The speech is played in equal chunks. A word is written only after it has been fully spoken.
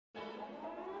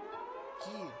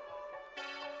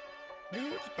Hey,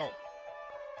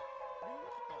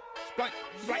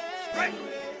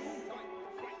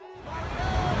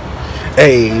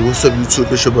 what's up YouTube?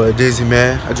 It's your boy Dizzy,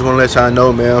 man. I just want to let y'all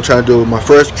know, man, I'm trying to do my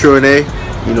first Q&A,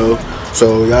 you know.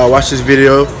 So y'all watch this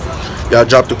video. Y'all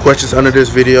drop the questions under this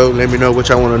video. Let me know what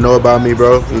y'all want to know about me,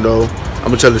 bro. You know, I'm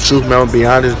going to tell the truth, man. I'm going to be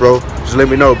honest, bro. Just let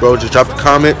me know, bro. Just drop the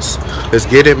comments. Let's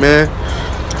get it, man.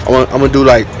 I'm going to do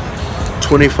like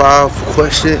 25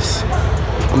 questions.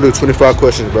 I'm going to do 25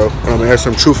 questions, bro. And I'm going to answer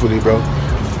them truthfully, bro.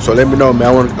 So let me know, man.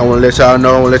 I want to let y'all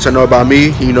know. I want to let y'all know about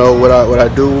me. You know what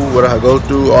I do, what I go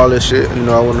through, all this shit. You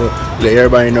know, I want to let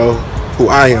everybody know who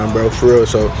I am, bro. For real.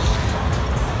 So,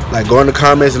 like, go in the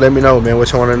comments and let me know, man,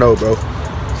 what you want to know, bro.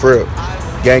 For real.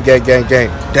 Gang, gang, gang, gang.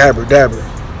 Dabber, dabber.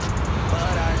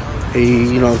 Hey,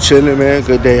 you know, chilling, man.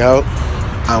 Good day out.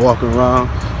 I'm walking around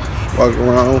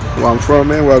where I'm from,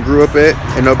 man. Where I grew up at.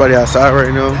 Ain't nobody outside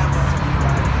right now.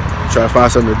 Trying to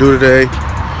find something to do today.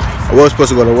 I was supposed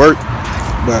to go to work,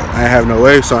 but I ain't have no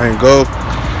way, so I ain't go.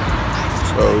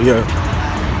 So yeah,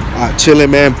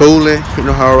 chilling, man, bowling. You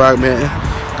know how I rock, man.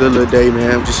 Good little day,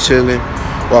 man. I'm just chilling,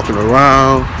 walking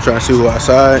around, trying to see who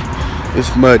outside.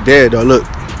 This mud dead though. Look,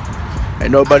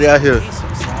 ain't nobody out here.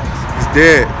 It's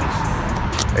dead.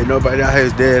 Ain't nobody out here.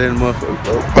 It's dead in the motherfucker,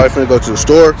 bro. Probably finna go to the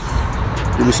store,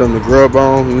 give me something to grub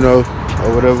on, you know,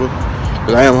 or whatever.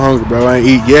 Cause I am hungry, bro. I ain't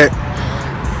eat yet.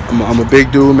 I'm a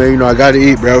big dude, man. You know I gotta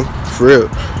eat, bro. For real.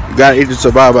 You gotta eat to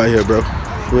survive out here, bro.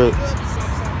 For real.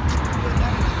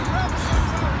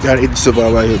 You gotta eat to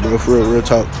survive out here, bro. For real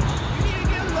talk.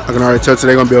 I can already tell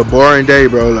today gonna be a boring day,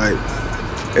 bro. Like,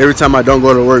 every time I don't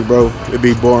go to work, bro, it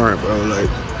be boring, bro. Like,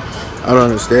 I don't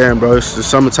understand, bro. It's the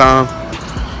summertime.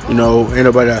 You know, ain't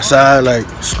nobody outside. Like,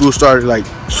 school started like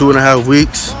 2.5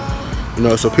 weeks. You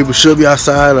know, so people should be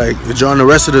outside, like, enjoying the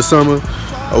rest of the summer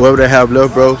or whatever they have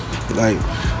left, bro. Like,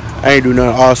 I ain't do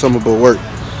nothing all summer but work.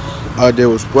 All I did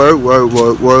was work. What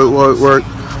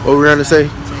we trying to say?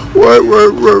 Work.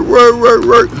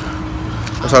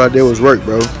 That's all I did was work,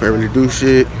 bro. I didn't really do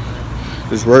shit.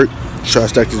 Just work. Try to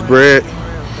stack this bread.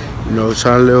 You know,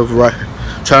 trying to live right.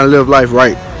 Trying to live life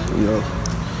right. You know.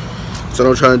 That's what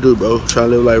I'm trying to do, bro.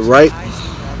 Trying to live life right.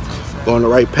 Go on the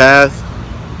right path.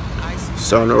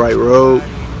 Stay on the right road.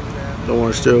 Don't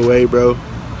want to steer away, bro.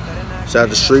 Stay out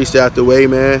the street. Stay out the way,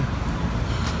 man.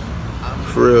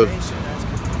 For real.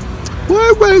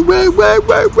 Work.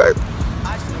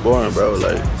 Boring, bro.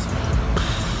 Like,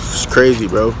 it's crazy,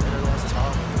 bro.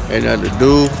 Ain't nothing to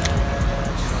do.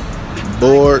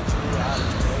 Bored.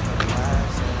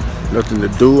 Nothing to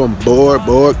do. I'm bored.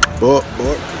 Yeah,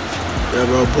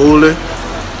 bro. Bowling.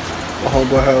 My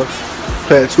homeboy house.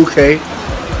 Playing 2K.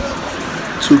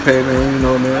 2K, man. You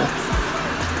know, man.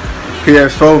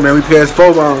 PS4, man. We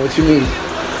PS4 on. What you mean?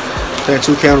 Playing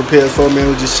 2K on the PS4, man.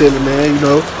 We just chilling, man. You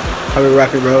know. I been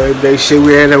rocking, bro. Every day shit.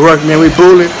 We ain't at work, man. We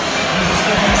bowling.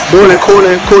 Bowling,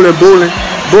 cooling. Bowling,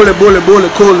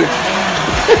 cooling.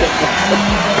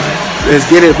 Let's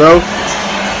get it, bro.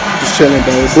 Just chilling,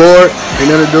 bro. Bored. Ain't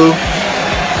nothing to do.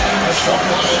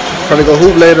 Trying to go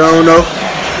hoop later, I don't know.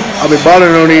 I'll be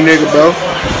balling on these niggas, bro.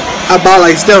 I ball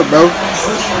like Steph, bro.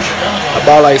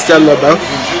 Bro.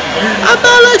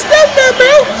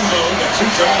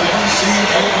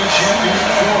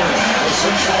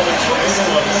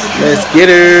 Let's get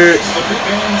it.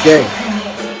 Gang.